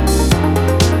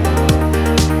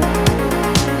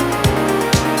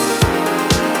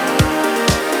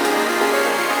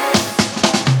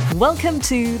Welcome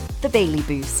to The Bailey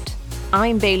Boost.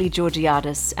 I'm Bailey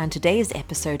Georgiadis, and today's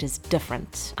episode is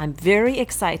different. I'm very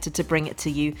excited to bring it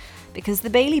to you because The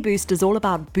Bailey Boost is all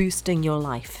about boosting your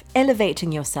life,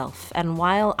 elevating yourself, and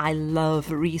while I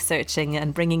love researching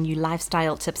and bringing you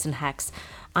lifestyle tips and hacks,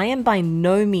 I am by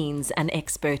no means an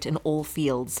expert in all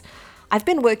fields. I've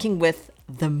been working with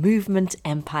The Movement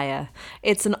Empire.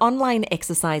 It's an online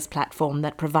exercise platform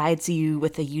that provides you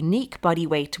with a unique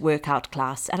bodyweight workout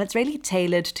class, and it's really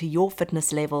tailored to your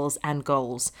fitness levels and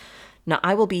goals. Now,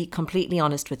 I will be completely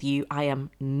honest with you. I am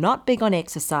not big on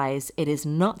exercise. It is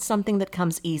not something that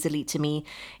comes easily to me.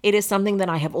 It is something that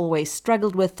I have always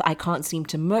struggled with. I can't seem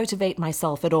to motivate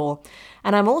myself at all.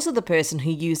 And I'm also the person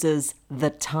who uses the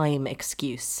time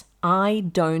excuse. I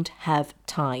don't have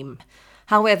time.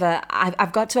 However,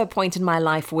 I've got to a point in my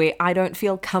life where I don't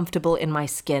feel comfortable in my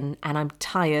skin and I'm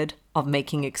tired of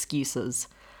making excuses.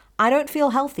 I don't feel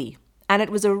healthy. And it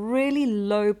was a really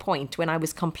low point when I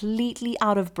was completely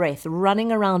out of breath, running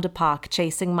around a park,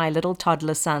 chasing my little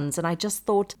toddler sons. And I just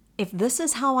thought, if this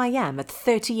is how I am at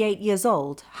 38 years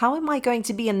old, how am I going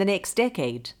to be in the next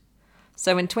decade?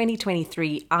 So in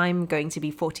 2023, I'm going to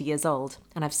be 40 years old.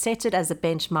 And I've set it as a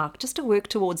benchmark just to work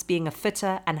towards being a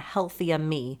fitter and healthier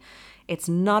me. It's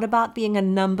not about being a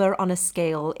number on a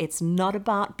scale. It's not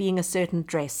about being a certain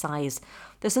dress size.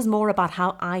 This is more about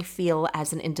how I feel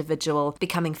as an individual,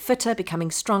 becoming fitter,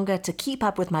 becoming stronger to keep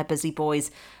up with my busy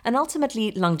boys, and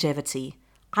ultimately longevity.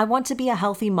 I want to be a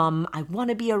healthy mom. I want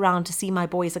to be around to see my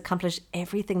boys accomplish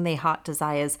everything their heart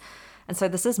desires. And so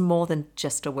this is more than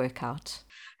just a workout.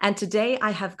 And today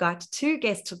I have got two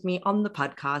guests with me on the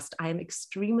podcast. I am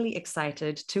extremely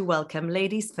excited to welcome,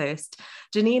 ladies first,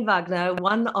 Janine Wagner,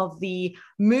 one of the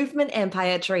Movement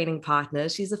Empire training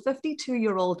partners. She's a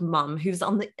 52-year-old mom who's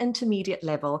on the intermediate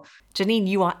level. Janine,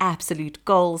 you are absolute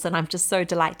goals, and I'm just so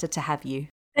delighted to have you.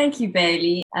 Thank you,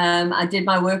 Bailey. I did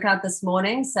my workout this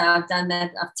morning, so I've done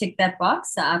that. I've ticked that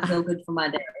box, so I feel good for my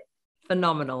day.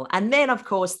 Phenomenal. And then, of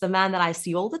course, the man that I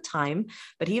see all the time,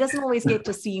 but he doesn't always get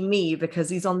to see me because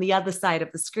he's on the other side of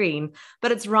the screen.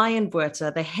 But it's Ryan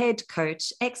Botha, the head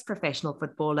coach, ex-professional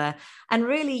footballer. And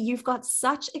really, you've got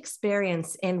such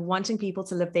experience in wanting people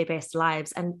to live their best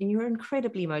lives, and you're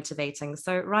incredibly motivating.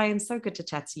 So, Ryan, so good to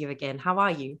chat to you again. How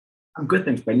are you? I'm good,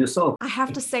 thanks, Ben. Yourself? I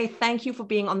have to say thank you for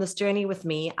being on this journey with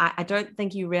me. I don't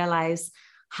think you realize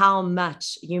how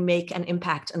much you make an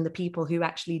impact on the people who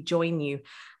actually join you.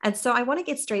 And so I want to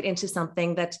get straight into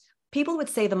something that people would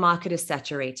say the market is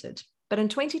saturated. But in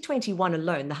 2021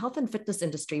 alone, the health and fitness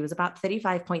industry was about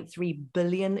 $35.3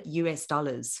 billion US.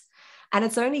 And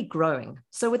it's only growing.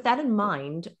 So with that in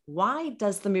mind, why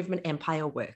does the Movement Empire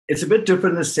work? It's a bit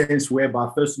different in the sense whereby,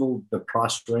 first of all, the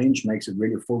price range makes it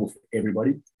really affordable for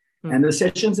everybody. And the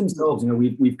sessions themselves,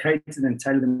 we've catered and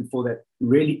tailored them for that.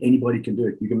 Really, anybody can do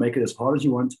it. You can make it as hard as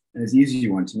you want and as easy as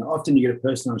you want. And often you get a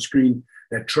person on screen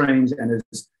that trains and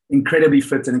is incredibly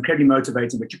fit and incredibly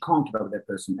motivating, but you can't keep up with that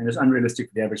person. And it's unrealistic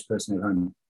for the average person at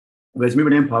home. Whereas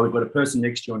Movement Empire, we've got a person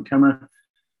next to you on camera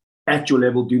at your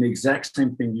level doing the exact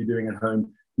same thing you're doing at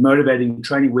home, motivating,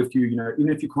 training with you.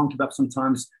 Even if you can't keep up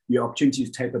sometimes, your opportunities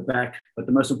taper back. But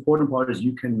the most important part is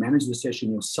you can manage the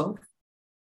session yourself,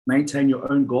 maintain your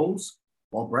own goals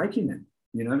while breaking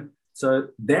them, So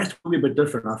that's probably a bit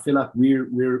different. I feel like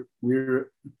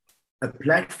we're a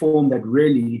platform that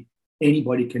really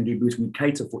anybody can do boost. We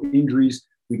cater for injuries.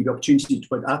 We give opportunity to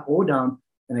put up or down.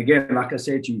 And again, like I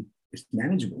said to you, it's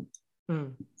manageable.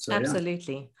 So,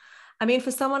 absolutely. Yeah. I mean,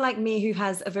 for someone like me who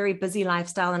has a very busy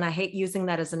lifestyle, and I hate using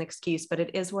that as an excuse, but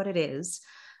it is what it is,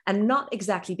 and not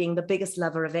exactly being the biggest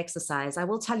lover of exercise, I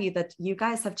will tell you that you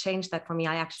guys have changed that for me.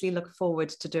 I actually look forward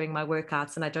to doing my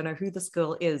workouts, and I don't know who this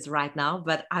girl is right now,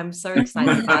 but I'm so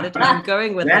excited about it. I'm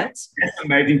going with it. That's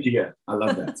amazing to hear. I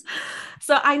love that.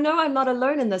 So I know I'm not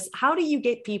alone in this. How do you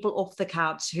get people off the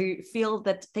couch who feel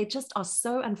that they just are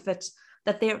so unfit,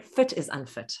 that their fit is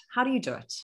unfit? How do you do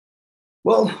it?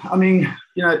 Well, I mean,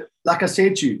 like I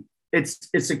said to you,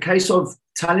 it's a case of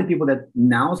telling people that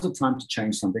now's the time to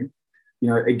change something.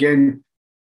 Again,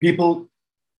 people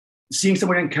seeing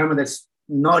someone on camera that's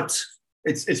not,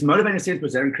 it's motivating in a sense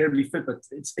because they're incredibly fit, but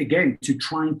it's, again, to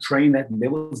try and train that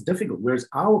level is difficult. Whereas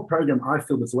our program, I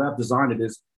feel that's the way I've designed it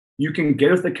is you can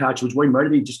get off the couch, which way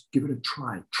motivating, just give it a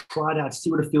try it out, see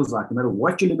what it feels like, no matter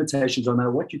what your limitations are, no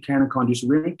matter what you can and can't do. So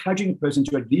we're encouraging a person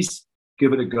to at least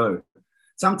give it a go.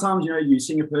 Sometimes, you're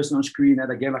seeing a person on screen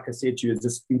that, again, like I said to you, is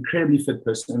this incredibly fit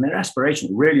person, and their aspiration,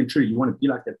 really and truly, you want to be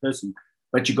like that person.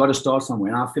 But you got to start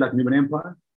somewhere. And I feel like Movement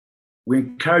Empire, we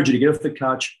encourage you to get off the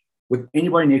couch, with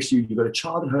anybody next to you. You've got a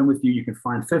child at home with you. You can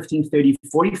find 15, 30,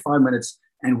 45 minutes.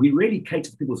 And we really cater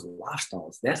to people's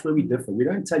lifestyles. That's where we differ. We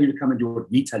don't tell you to come and do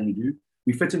what we tell you to do.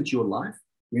 We fit into your life.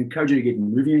 We encourage you to get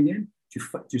moving again,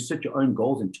 to set your own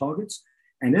goals and targets.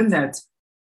 And in that,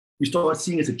 you start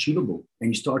seeing it's achievable,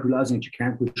 and you start realizing that you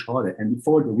can push harder. And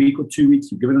before a week or 2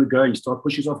 weeks, you give it a go, you start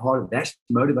pushing yourself harder. That's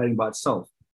motivating by itself.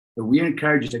 But we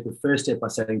encourage you to take the first step by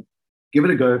saying, give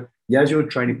it a go. Here's your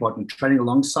training partner training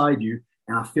alongside you.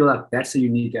 And I feel like that's a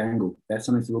unique angle. That's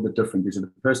something that's a little bit different, because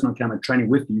the person on camera training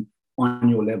with you on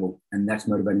your level, and that's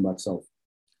motivating by itself.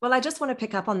 Well, I just want to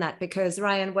pick up on that because,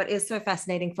 Ryan, what is so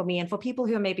fascinating for me and for people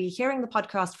who are maybe hearing the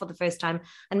podcast for the first time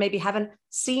and maybe haven't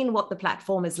seen what the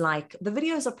platform is like, the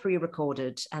videos are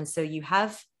pre-recorded. And so you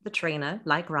have the trainer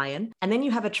like Ryan, and then you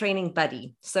have a training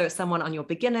buddy. So someone on your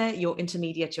beginner, your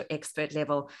intermediate, your expert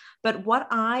level. But what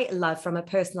I love from a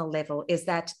personal level is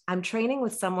that I'm training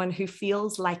with someone who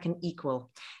feels like an equal.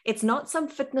 It's not some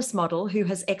fitness model who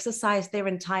has exercised their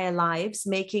entire lives,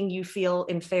 making you feel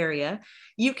inferior.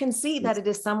 You can see that it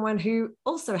is someone who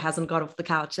also hasn't got off the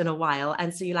couch in a while.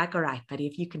 And so you're like, all right, buddy,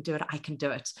 if you can do it, I can do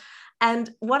it.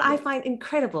 And what I find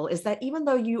incredible is that even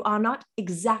though you are not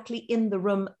exactly in the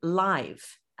room live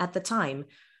at the time,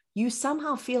 you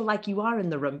somehow feel like you are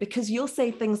in the room, because you'll say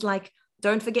things like,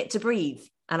 don't forget to breathe.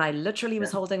 And I literally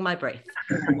was holding my breath.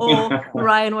 Or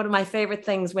Ryan, one of my favorite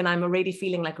things when I'm already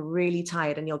feeling like really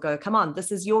tired, and you'll go, come on,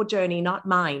 this is your journey, not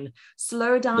mine.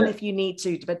 Slow down if you need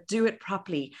to, but do it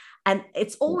properly. And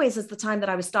it's always as the time that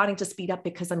I was starting to speed up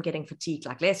because I'm getting fatigued,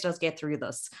 like, let's just get through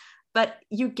this. But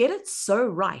you get it so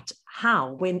right.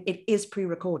 How, when it is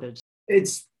pre-recorded?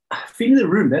 It's feeding the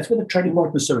room. That's where the training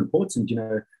partner is so important. You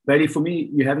know, Bailey, for me,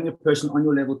 you're having a person on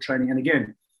your level training. And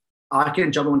again, I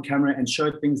can jump on camera and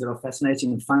show things that are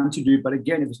fascinating and fun to do. But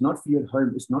again, if it's not for you at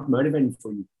home, it's not motivating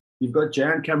for you. You've got Jay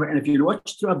on camera. And if you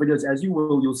watch through our videos, as you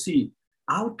will, you'll see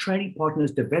our training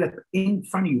partners develop in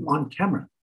front of you on camera.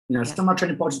 You know, some of our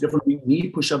training partners are different. We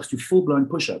need push-ups to full-blown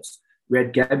push-ups. We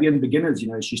had Gabby in the beginners, you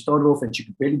know, she started off and she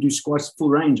could barely do squats full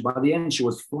range. By the end, she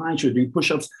was flying, she was doing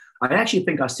push-ups. I actually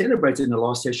think I celebrated in the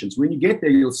last sessions. When you get there,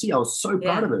 you'll see I was so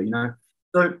proud of her, you know.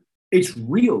 So it's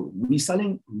real. We're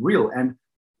selling real. And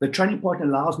the training partner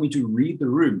allows me to read the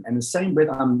room. And the same breath,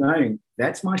 I'm knowing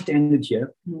that's my standard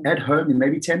here. At home, and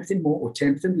maybe 10% more or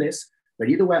 10% less. But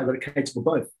either way, I've got to cater for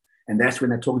both. And that's when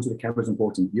they're talking to the camera is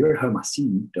important. You're at home, I see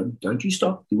you. Don't you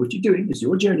stop. Do what you're doing. It's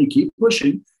your journey. Keep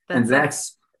pushing.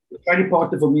 That's the training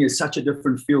partner for me is such a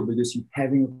different feel, because you're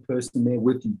having a person there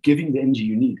with you, giving the energy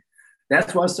you need.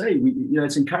 That's why I say,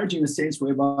 it's encouraging in a sense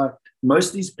whereby most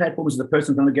of these platforms, the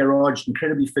person's in the garage,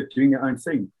 incredibly fit, doing their own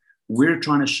thing. We're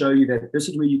trying to show you that this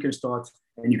is where you can start,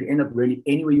 and you can end up really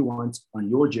anywhere you want on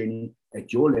your journey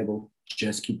at your level.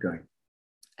 Just keep going.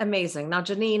 Amazing. Now,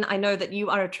 Janine, I know that you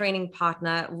are a training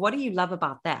partner. What do you love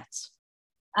about that?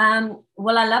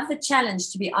 Well, I love the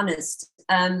challenge, to be honest.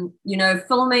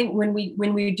 Filming,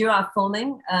 when we do our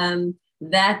filming,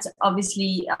 that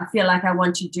obviously I feel like I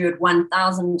want to do it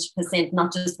 1000%,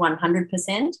 not just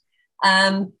 100%.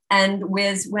 And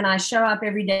whereas when I show up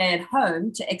every day at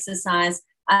home to exercise,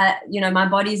 my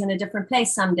body's in a different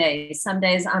place some days. Some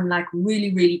days I'm like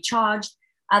really, really charged.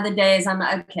 Other days I'm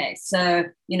like, okay, so,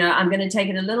 I'm going to take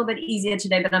it a little bit easier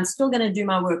today, but I'm still going to do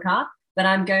my workout, but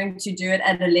I'm going to do it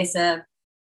at a lesser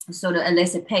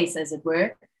pace, as it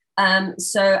were.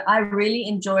 So I really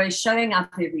enjoy showing up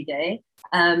every day,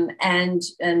 and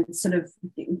sort of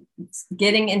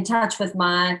getting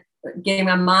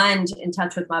my mind in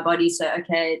touch with my body. So,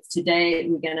 okay, today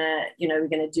we're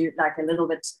gonna do like a little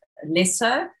bit less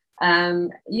so. So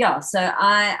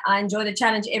I enjoy the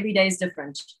challenge. Every day is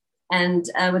different. And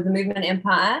with the Movement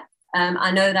Empire,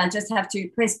 I know that I just have to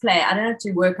press play. I don't have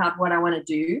to work out what I want to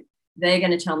do. They're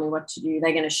going to tell me what to do.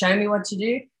 They're going to show me what to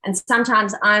do. And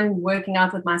sometimes I'm working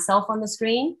out with myself on the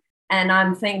screen, and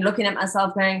I'm looking at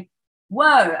myself going,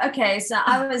 whoa, okay, so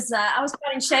I was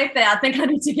quite in shape there. I think I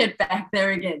need to get back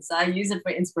there again. So I use it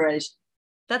for inspiration.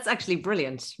 That's actually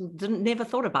brilliant. Never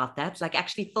thought about that. Like,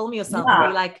 actually film yourself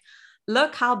and be like,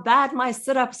 look how bad my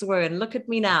sit-ups were, and look at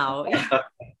me now.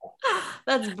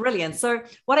 That's brilliant. So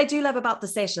what I do love about the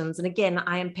sessions, and again,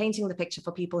 I am painting the picture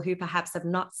for people who perhaps have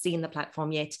not seen the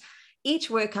platform yet.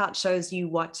 Each workout shows you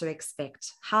what to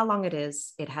expect, how long it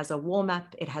is. It has a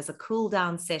warm-up, it has a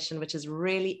cool-down session, which is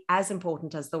really as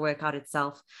important as the workout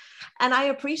itself. And I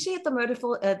appreciate the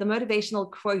motivational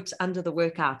quote under the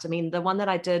workout. I mean, the one that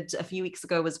I did a few weeks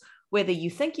ago was, Whether you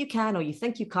think you can or you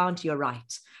think you can't, you're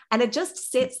right. And it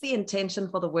just sets the intention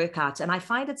for the workout. And I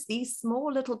find it's these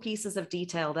small little pieces of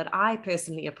detail that I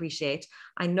personally appreciate.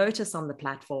 I notice on the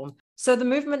platform. So the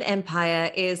Movement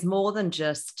Empire is more than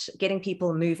just getting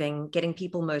people moving, getting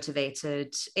people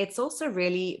motivated. It's also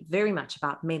really very much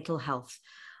about mental health.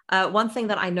 One thing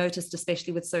that I noticed,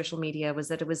 especially with social media, was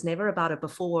that it was never about a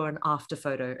before and after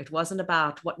photo. It wasn't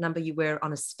about what number you were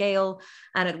on a scale,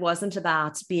 and it wasn't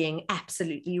about being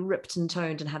absolutely ripped and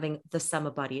toned and having the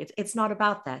summer body. It's not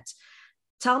about that.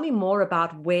 Tell me more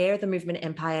about where the Movement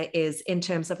Empire is in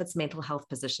terms of its mental health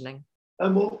positioning.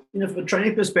 Well, from a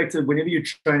training perspective, whenever you're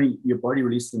training, your body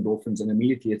releases endorphins, and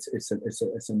immediately it's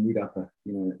a mood upper.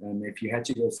 And if you had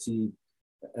to go see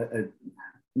a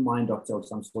mind doctor of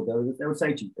some sort, they would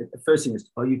say to you, the first thing is,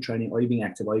 are you training? Are you being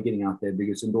active? Are you getting out there?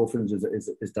 Because endorphins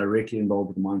is directly involved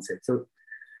with the mindset. So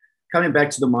coming back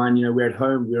to the mind, we're at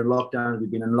home, we're in lockdown,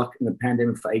 we've been in the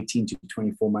pandemic for 18 to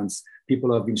 24 months.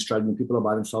 People have been struggling. People are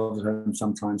by themselves at home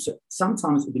sometimes. So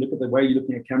sometimes if you look at the way you're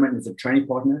looking at camera and as a training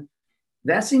partner,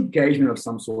 that's engagement of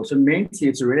some sort. So mentally,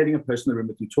 it's already having a person in the room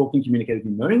with you, talking, communicating,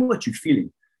 with you, knowing what you're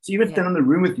feeling. So even if they're in the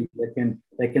room with you,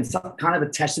 they can kind of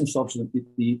attach themselves to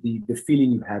the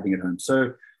feeling you're having at home.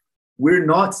 So we're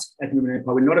not at Movement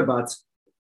Empire. We're not about,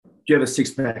 do you have a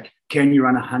six-pack? Can you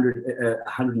run 100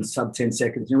 in sub 10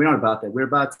 seconds? We're not about that. We're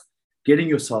about getting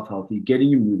yourself healthy, getting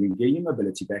you moving, getting your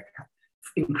mobility back,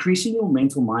 increasing your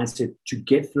mental mindset to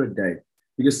get through a day.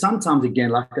 Because sometimes, again,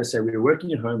 like I say, we're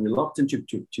working at home, we're locked into,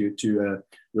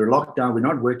 we're locked down, we're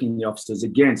not working in the offices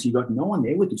again. So you've got no one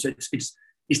there with you. So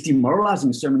it's demoralizing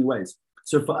in so many ways.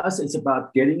 So for us, it's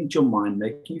about getting into your mind,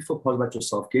 making you feel positive about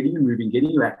yourself, getting you moving,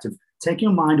 getting you active, taking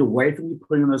your mind away from you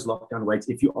putting on those lockdown weights,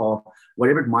 if you are,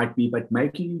 whatever it might be, but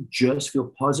making you just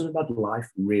feel positive about life,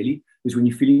 really. Because when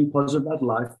you're feeling positive about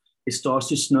life, it starts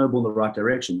to snowball in the right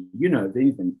direction. If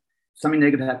anything, something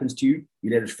negative happens to you,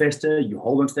 you let it fester, you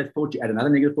hold on to that thought, you add another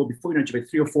negative thought. Before you know it, you've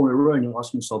had 3 or 4 in a row and you're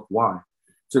asking yourself why.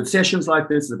 So sessions like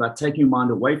this is about taking your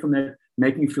mind away from that,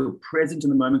 making you feel present in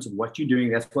the moment of what you're doing.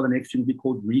 That's why the next thing will be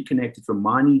called Reconnected,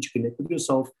 reminding you to connect with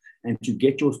yourself and to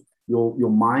get your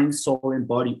mind, soul, and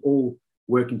body all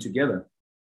working together.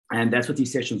 And that's what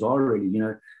these sessions are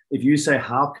really. If you say,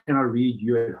 how can I read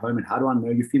you at home and how do I know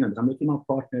you're feeling? I'm looking at my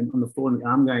partner on the floor and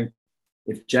I'm going,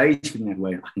 if Jay's feeling that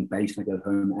way, I think Bay's going to go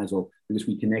home as well, because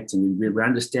we connect and we're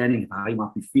understanding how you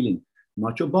might be feeling,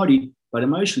 not your body, but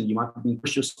emotionally. You might be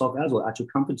push yourself as well out your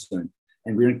comfort zone.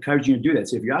 And we're encouraging you to do that.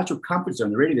 So if you're out your comfort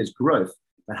zone, already there's growth,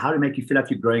 but how to make you feel like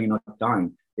you're growing and not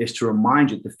dying is to remind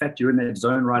you the fact you're in that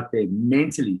zone right there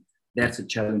mentally. That's a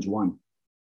challenge one.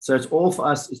 So it's all for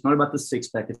us. It's not about the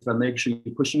six-pack. It's about making sure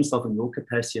you're pushing yourself in your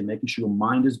capacity and making sure your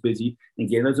mind is busy and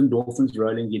getting those endorphins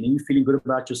rolling, getting you feeling good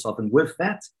about yourself. And with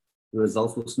that, the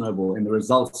results will snowball, and the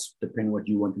results depend on what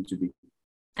you want them to be.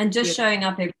 And just showing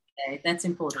up every day, that's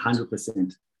important.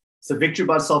 100%. So victory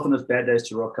by self on those bad days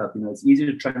to rock up. It's easy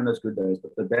to train on those good days,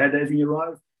 but the bad days when you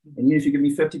arrive, and even if you give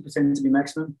me 50% to be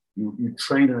maximum, you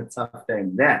trained on a tough day,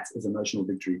 and that is emotional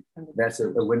victory. That's a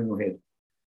win in your head.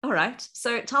 All right.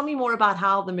 So tell me more about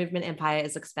how the Movement Empire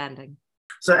is expanding.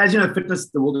 So as you know, fitness,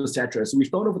 the world is saturated. So we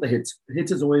start off with the HIIT.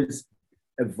 HIIT is always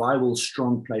a viable,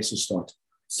 strong place to start.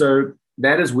 So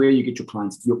that is where you get your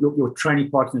clients, your training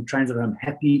partner, trains at home,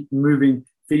 happy, moving,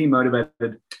 feeling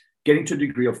motivated, getting to a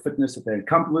degree of fitness that they're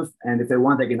comfortable with. And if they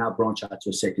want, they can now branch out to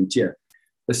a second tier.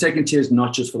 The second tier is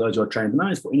not just for those who are trained. No,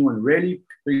 it's for anyone really,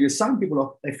 because some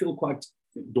people they feel quite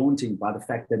daunting by the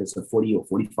fact that it's a 40 or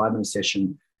 45-minute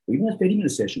session, or even a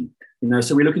 30-minute session.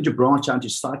 So we're looking to branch out to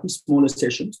slightly smaller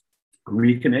sessions,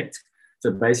 reconnect. So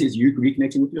basically, it's you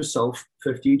reconnecting with yourself,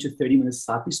 15 to 30 minutes,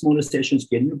 slightly smaller sessions,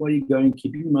 getting your body going,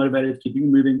 keeping you motivated, keeping you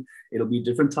moving. It'll be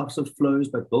different types of flows,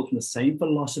 but built on the same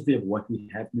philosophy of what we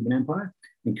have in Movement Empire,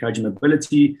 encouraging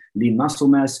mobility, lean muscle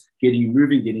mass, getting you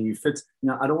moving, getting you fit.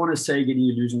 I don't want to say getting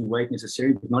you losing weight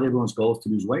necessarily, but not everyone's goal is to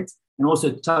lose weight. And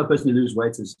also, to tell a person to lose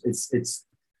weight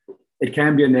it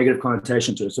can be a negative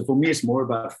connotation to it. So for me, it's more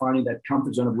about finding that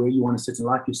comfort zone of where you want to sit. And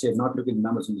like you said, not looking at the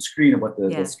numbers on the screen of what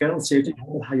the scale says,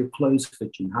 how your clothes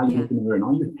fit you, how you look in the mirror, and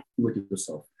are you happy with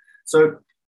yourself? So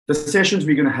the sessions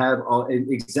we're going to have are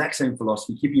the exact same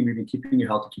philosophy, keeping you moving, keeping you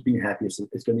healthy, keeping you happy. So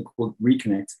it's going to be called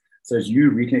Reconnect. So it's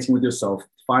you reconnecting with yourself,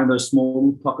 find those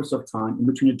small pockets of time in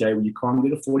between your day when you can't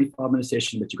get a 45-minute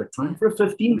session, but you've got time for a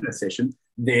 15-minute session.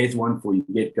 There's one for you.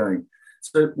 Get going.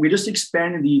 So we're just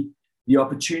expanding the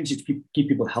opportunity to keep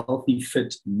people healthy,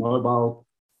 fit, mobile,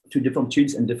 to different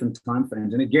opportunities and different time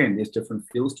frames. And again, there's different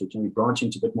feels to it. We're branching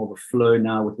to a bit more of a flow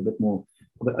now with a bit more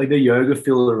of a yoga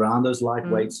feel around those light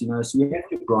weights, So we have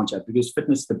to branch out because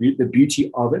fitness, the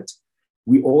beauty of it,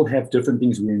 we all have different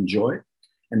things we enjoy.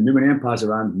 And Movement Empire is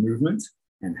around movement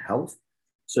and health.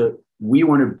 So we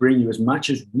want to bring you as much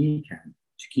as we can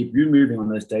to keep you moving on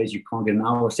those days you can't get an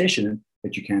hour session in,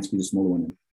 but you can squeeze a smaller one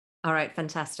in. All right,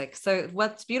 fantastic. So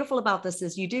what's beautiful about this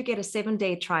is you do get a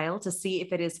 7-day trial to see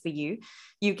if it is for you.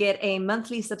 You get a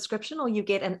monthly subscription or you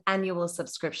get an annual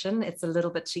subscription. It's a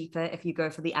little bit cheaper if you go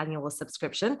for the annual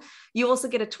subscription. You also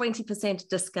get a 20%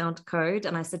 discount code,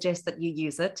 and I suggest that you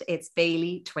use it. It's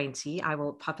Bailey20. I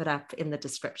will pop it up in the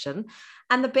description.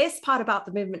 And the best part about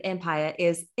the Movement Empire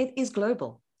is it is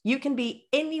global. You can be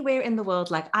anywhere in the world,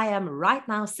 like I am right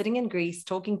now sitting in Greece,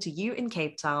 talking to you in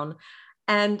Cape Town.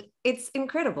 And it's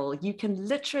incredible. You can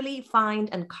literally find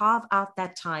and carve out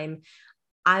that time.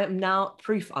 I am now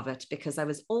proof of it because I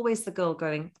was always the girl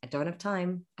going, I don't have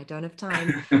time. I don't have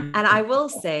time. And I will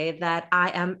say that I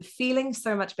am feeling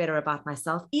so much better about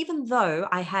myself, even though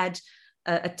I had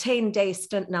a 10-day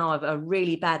stint now of a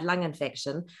really bad lung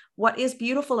infection. What is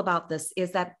beautiful about this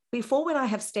is that before, when I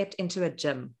have stepped into a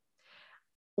gym,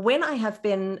 when I have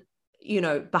been,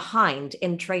 behind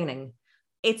in training,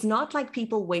 it's not like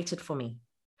people waited for me.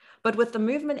 But with the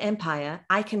Movement Empire,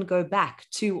 I can go back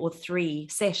 2 or 3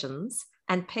 sessions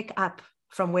and pick up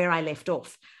from where I left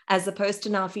off, as opposed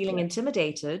to now feeling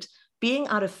intimidated, being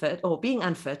unfit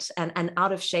and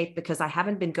out of shape because I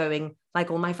haven't been going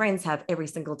like all my friends have every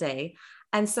single day.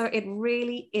 And so it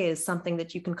really is something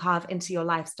that you can carve into your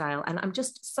lifestyle. And I'm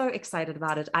just so excited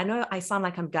about it. I know I sound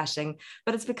like I'm gushing,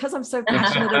 but it's because I'm so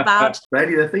passionate about.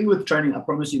 Brady, the thing with training, I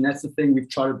promise you, and that's the thing we've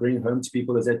tried to bring home to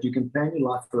people, is that you can plan your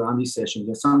life around these sessions.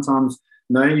 And sometimes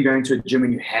knowing you're going to a gym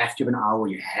and you have to have an hour,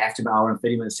 you have to have an hour and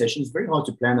 30-minute session, it's very hard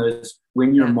to plan those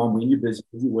when you're a mom, when you're busy,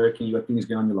 when you're working, you've got things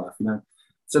going on in your life,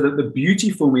 So the beauty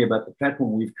for me about the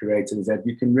platform we've created is that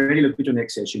you can really look at your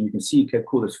next session. You can see, okay,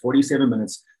 cool, it's 47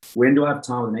 minutes. When do I have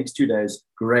time the next 2 days?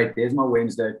 Great, there's my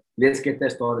Wednesday. Let's get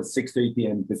that started at 6:30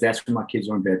 p.m. because that's when my kids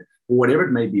are in bed, or whatever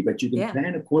it may be. But you can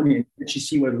plan accordingly and actually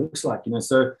see what it looks like,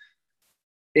 So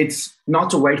it's not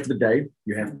to wait for the day.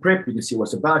 You have prep, you can see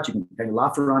what's about, you can plan your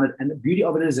life around it. And the beauty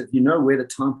of it is that you know where the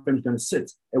time frame is going to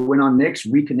sit. And when our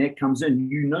next reconnect comes in,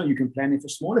 you can plan it for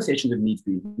smaller sessions if needs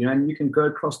be, and you can go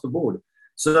across the board.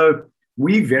 So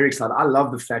we're very excited. I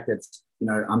love the fact that,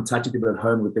 I'm touching people at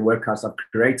home with the workouts I've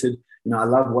created. I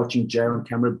love watching Jay on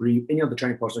camera, Bree, any of the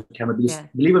training partners on camera. Because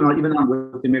believe it or not, even though I'm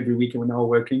with them every weekend when they're all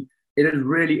working, it is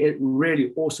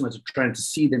really awesome as a trainer to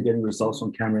see them getting results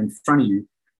on camera in front of you,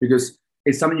 because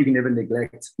it's something you can never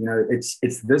neglect.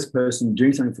 It's this person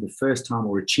doing something for the first time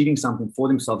or achieving something for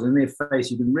themselves. And in their face,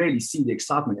 you can really see the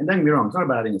excitement. And don't get me wrong, it's not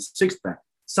about having a six-pack.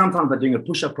 Sometimes they're doing a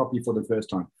push-up properly for the first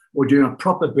time or doing a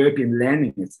proper burpee and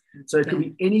landing it. So it could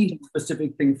be any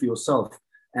specific thing for yourself.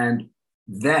 And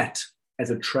that, as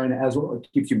a trainer as well, it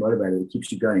keeps you motivated, it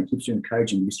keeps you going, it keeps you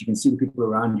encouraging, because you can see the people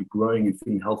around you growing and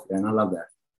feeling healthy. And I love that.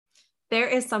 There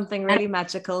is something really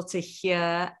magical to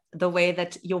hear the way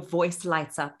that your voice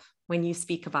lights up when you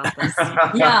speak about this.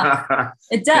 Yeah,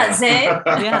 it does, eh?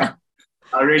 Yeah.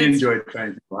 I really enjoy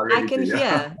training. I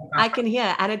can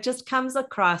hear. And it just comes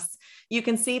across. You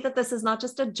can see that this is not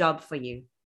just a job for you.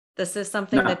 This is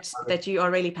something that you are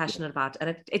really passionate about.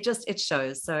 And it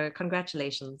shows. So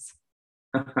congratulations.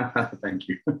 Thank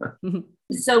you.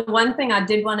 So one thing I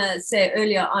did want to say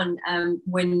earlier on,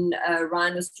 when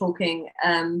Ryan was talking,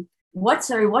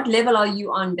 what level are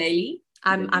you on, Bailey?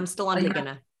 I'm still on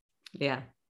beginner. Yeah.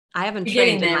 I haven't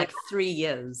trained in like 3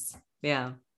 years.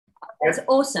 Yeah. That's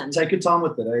awesome. Take your time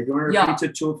with it. If you want to repeat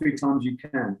it 2 or 3 times, you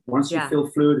can. Once you feel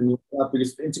fluid and you're up,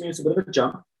 because into me it's a bit of a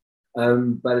jump,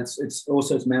 but it's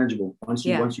also manageable once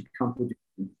you come with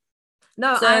it.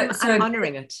 No, I'm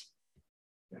honoring it.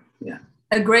 Yeah.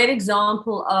 A great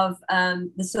example of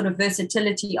the sort of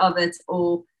versatility of it,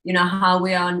 or how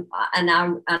we are, and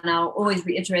I'll always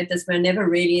reiterate this: we're never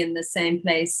really in the same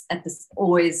place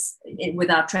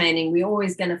with our training. We're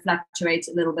always going to fluctuate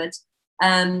a little bit.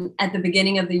 At the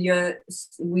beginning of the year,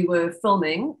 we were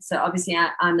filming. So obviously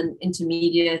I'm an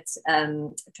intermediate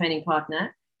training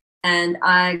partner, and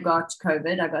I got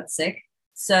COVID, I got sick.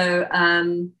 So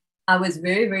I was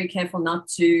very, very careful not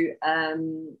to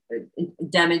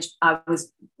damage. I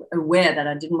was aware that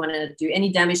I didn't want to do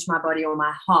any damage to my body or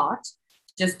my heart,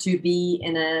 just to be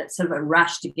in a sort of a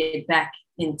rush to get back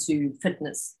into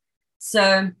fitness.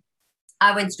 So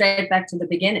I went straight back to the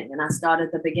beginning and I started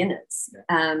the beginners.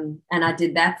 And I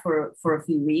did that for a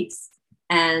few weeks.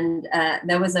 And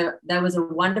that was a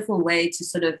wonderful way to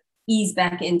sort of ease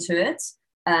back into it.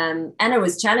 And it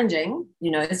was challenging,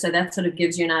 so that sort of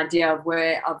gives you an idea of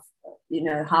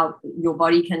how your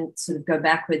body can sort of go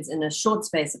backwards in a short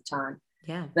space of time.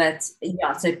 Yeah. But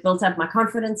so it built up my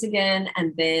confidence again.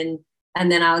 And then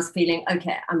And then I was feeling,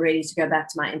 okay, I'm ready to go back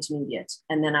to my intermediate.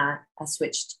 And then I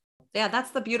switched. Yeah,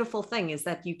 that's the beautiful thing, is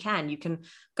that you can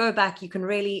go back, you can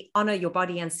really honor your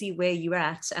body and see where you're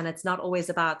at. And it's not always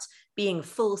about being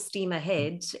full steam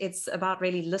ahead. It's about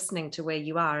really listening to where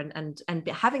you are and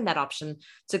having that option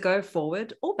to go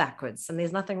forward or backwards. And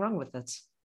there's nothing wrong with it.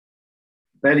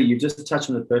 Bailey, you just touched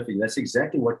on it perfectly. That's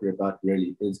exactly what we're about,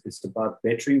 really. It's about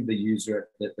bettering the user,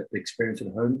 the experience at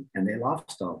home and their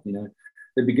lifestyle.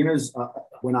 The beginners,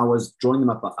 when I was drawing them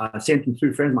up, I sent them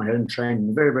through friends of mine who hadn't trained in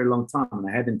a very, very long time, and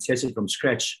I had them tested from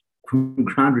scratch, from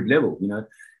ground root level,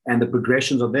 and the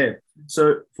progressions are there.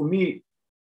 So for me,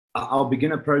 our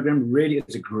beginner program really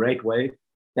is a great way,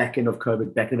 back end of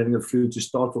COVID, back end of having a flu, to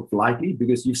start off lightly,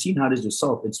 because you've seen how it is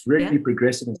yourself. It's really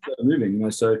progressive and slow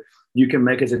moving, so you can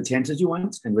make it as intense as you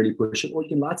want and really push it, or you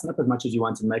can lighten up as much as you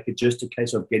want and make it just a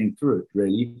case of getting through it,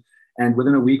 really. And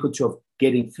within a week or two of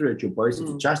getting through it, your body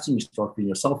starts adjusting, you start feeling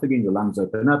yourself again, your lungs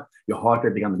open up, your heart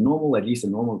rate becomes normal, at least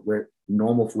normal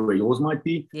for where yours might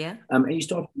be. Yeah. And you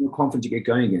start feeling more confident to get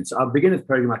going again. So our beginner's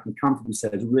program, I can comfortably say,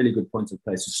 is a really good point of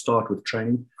place to start with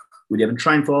training. When you haven't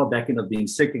trained for a while, back end of being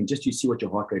sick, and just you see what your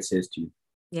heart rate says to you.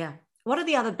 Yeah. What are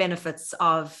the other benefits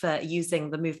of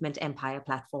using the Movement Empire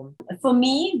platform? For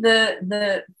me,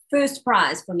 the first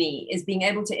prize for me is being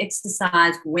able to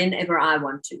exercise whenever I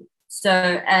want to.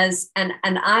 So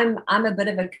I'm a bit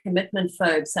of a commitment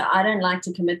phobe, so I don't like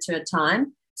to commit to a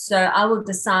time. So I will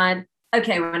decide,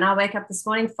 okay, when I wake up this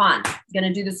morning, fine, I'm going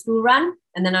to do the school run,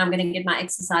 and then I'm going to get my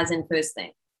exercise in first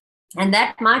thing. And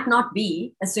that might not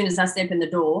be as soon as I step in the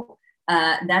door.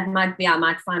 That might be, I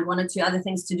might find one or two other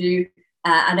things to do.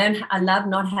 I love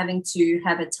not having to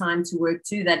have a time to work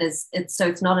too. So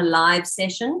it's not a live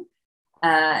session, so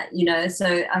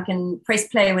I can press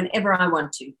play whenever I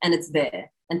want to, and it's there.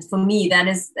 And for me,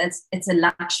 it's a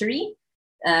luxury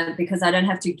because I don't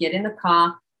have to get in the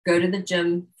car, go to the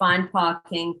gym, find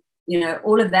parking,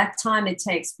 all of that time it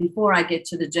takes before I get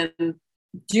to the gym,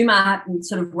 do my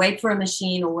sort of wait for a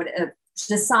machine or whatever,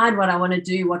 decide what I want to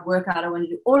do, what workout I want to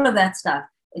do, all of that stuff.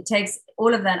 It takes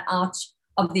all of that out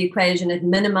of the equation. It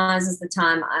minimizes the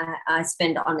time I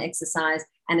spend on exercise,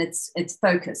 and it's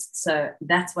focused. So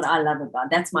that's what I love about.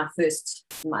 That's my best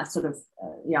first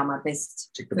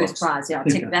prize. Yeah,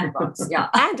 tick that box. Yeah,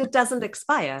 and it doesn't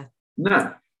expire.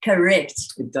 No,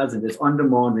 correct. It doesn't. It's on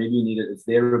demand. Maybe you need it. It's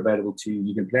there available to you.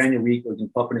 You can plan your week, or you can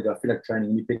pop in and go, I feel like training,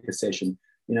 and you pick a session.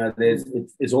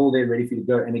 It's all there ready for you to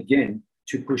go. And again,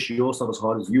 to push yourself as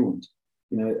hard as you want.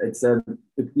 It's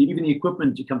even the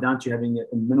equipment, you come down to having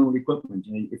a minimal equipment.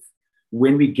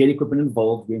 When we get equipment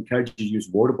involved, we encourage you to use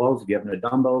water bottles if you have no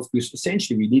dumbbells, because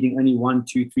essentially we're needing only 1,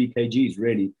 2, 3 kgs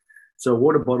really. So a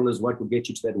water bottle is what will get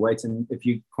you to that weight. And if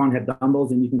you can't have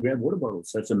dumbbells, then you can grab water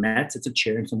bottles. So it's a mat, it's a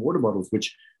chair, and some water bottles,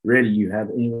 which really you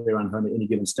have anywhere around home at any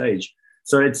given stage.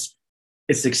 So it's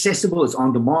accessible, it's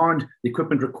on demand. The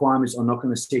equipment requirements are not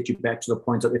going to set you back to the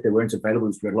point of if they weren't available,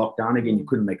 if you're locked down again, you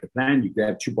couldn't make a plan. You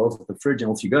grab 2 bottles off the fridge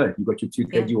and off you go. You've got your 2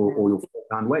 kg or your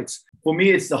 4-pound weights. For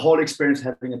me, it's the whole experience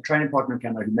having a training partner on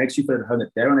camera who makes you feel at home,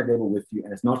 that they're on a level with you.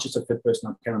 And it's not just a fit person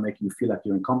on camera making you feel like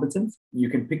you're incompetent. You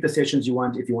can pick the sessions you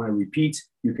want. If you want to repeat,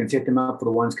 you can set them up for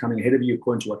the ones coming ahead of you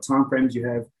according to what time frames you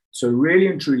have. So really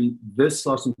and truly, this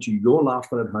slots into your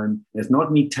lifestyle at home. It's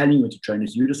not me telling you when to train.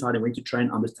 It's you deciding when to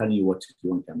train. I'm just telling you what to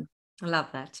do on camera. I love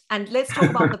that. And let's talk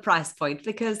about the price point,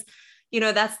 because,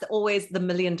 that's always the $1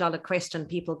 million question.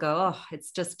 People go, oh,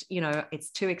 it's just,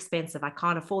 it's too expensive. I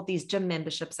can't afford these gym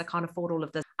memberships. I can't afford all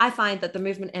of this. I find that the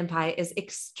Movement Empire is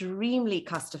extremely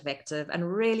cost effective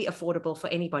and really affordable for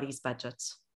anybody's budget.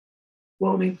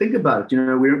 Well, think about it.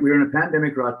 We're in a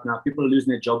pandemic right now. People are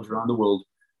losing their jobs around the world.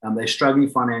 They're struggling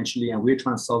financially, and we're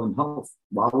trying to sell them health.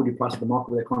 Why would you price at the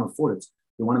market where they can't afford it?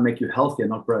 We want to make you healthier,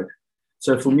 not broke.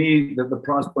 So for me, the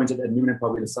price point at Movement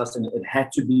Empire we discussed, and it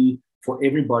had to be for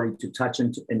everybody to touch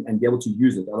and be able to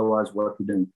use it. Otherwise, what are we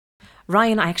doing?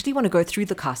 Ryan, I actually want to go through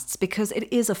the costs because it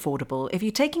is affordable. If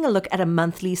you're taking a look at a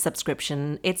monthly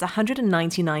subscription, it's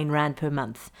 199 Rand per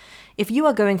month. If you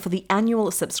are going for the annual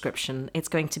subscription, it's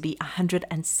going to be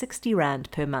 160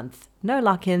 Rand per month. No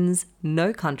lock-ins,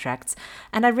 no contracts.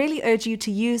 And I really urge you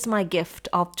to use my gift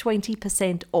of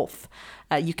 20% off.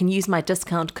 You can use my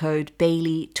discount code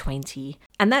Bailey20.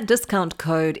 And that discount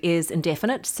code is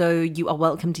indefinite, so you are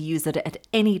welcome to use it at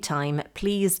any time.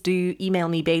 Please do email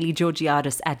me,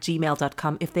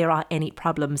 baileygeorgiadis@gmail.com, if there are any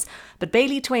problems. But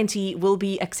Bailey20 will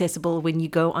be accessible when you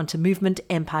go onto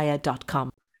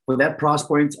movementempire.com. For that price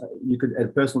point, you could, as a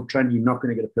personal trainer, you're not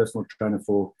going to get a personal trainer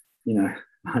for,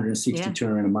 160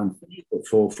 Rand a month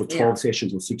for 12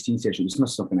 sessions or 16 sessions.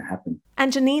 It's not going to happen.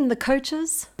 And Janine, the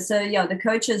coaches? So the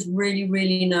coaches really,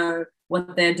 really know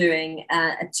what they're doing.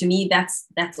 To me,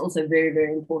 that's also very,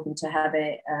 very important to have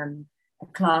a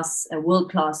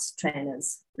world-class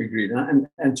trainers. Agreed.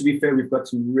 And to be fair, we've got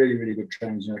some really, really good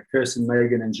trainers. Kirsten,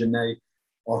 Megan, and Janae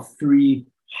are 3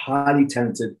 highly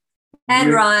talented.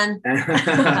 And Ryan.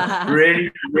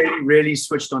 really, really, really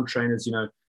switched on trainers.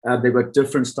 They've got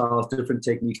different styles, different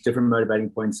techniques, different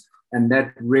motivating points. And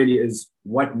that really is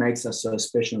what makes us so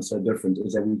special and so different,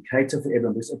 is that we cater for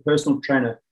everyone. Because a personal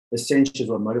trainer essentially is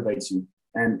what motivates you.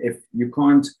 And if you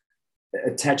can't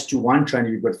attach to one trainer,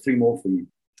 you've got 3 more for you.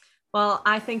 Well,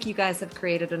 I think you guys have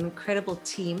created an incredible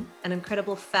team, an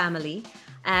incredible family,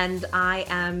 and I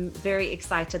am very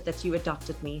excited that you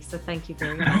adopted me. So thank you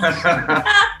very much.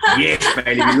 Yes,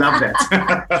 Bailey, we love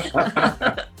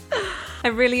that. I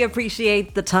really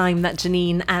appreciate the time that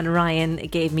Janine and Ryan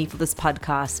gave me for this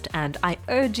podcast, and I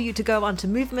urge you to go onto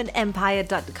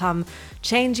movementempire.com,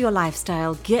 change your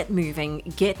lifestyle, get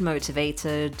moving, get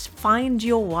motivated, find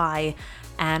your why.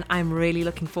 And I'm really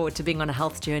looking forward to being on a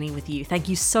health journey with you. Thank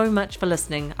you so much for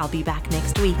listening. I'll be back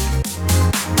next week.